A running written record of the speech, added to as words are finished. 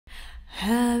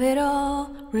have it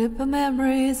all, rip the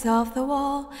memories off the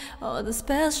wall. All the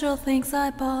special things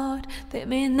I bought, they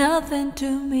mean nothing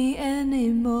to me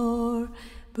anymore.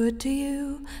 But to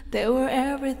you, they were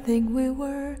everything we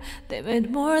were. They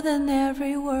meant more than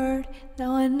every word.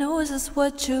 Now I know just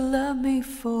what you love me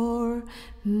for.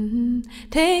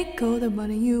 Take all the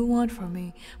money you want from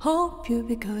me. Hope you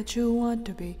become what you want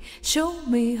to be. Show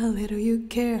me how little you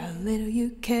care, how little you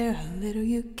care, how little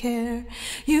you care.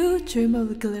 You dream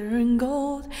of glitter and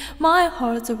gold. My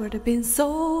heart's already been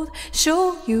sold.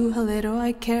 Show you how little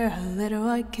I care, how little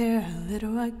I care, how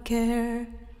little I care.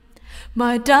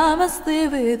 My diamonds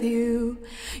live with you.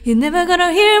 You're never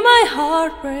gonna hear my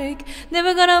heart break,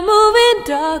 never gonna move in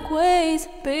dark ways.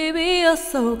 Baby, you're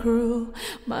so cruel.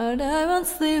 My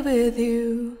diamonds live with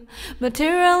you.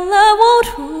 Material love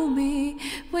won't rule me.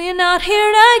 When you're not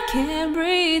here, I can't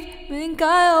breathe. Think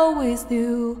I always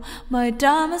knew. My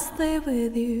diamonds live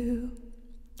with you.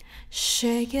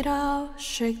 Shake it off,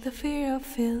 shake the fear of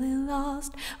feeling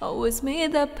lost. Always me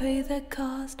that pay the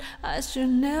cost. I should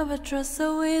never trust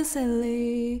so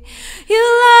easily. You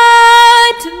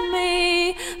lied to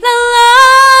me,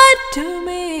 lied to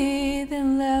me,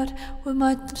 then left with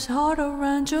my heart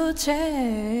around your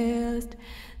chest.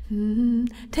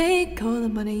 Take all the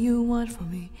money you want from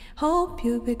me. Hope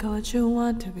you become what you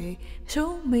want to be.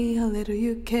 Show me how little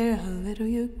you care, how little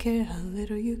you care, how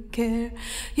little you care.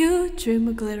 You dream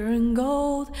of glitter and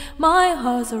gold. My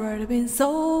heart's already been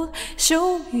sold.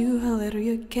 Show you how little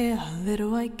you care, how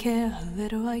little I care, how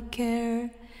little I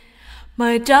care.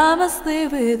 My diamonds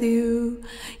live with you.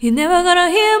 You're never gonna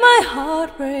hear my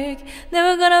heart break,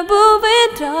 never gonna move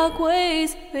in dark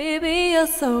ways. Baby, you're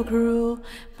so cruel.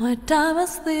 My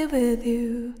diamonds live with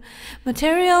you.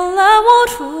 Material love won't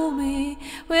fool me.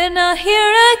 When I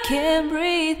hear I can't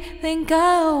breathe. Think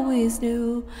I always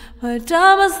knew. My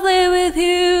diamonds live with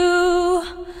you.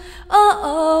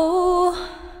 Oh,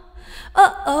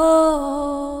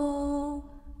 oh.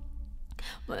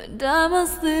 My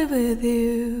diamonds live with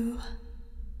you.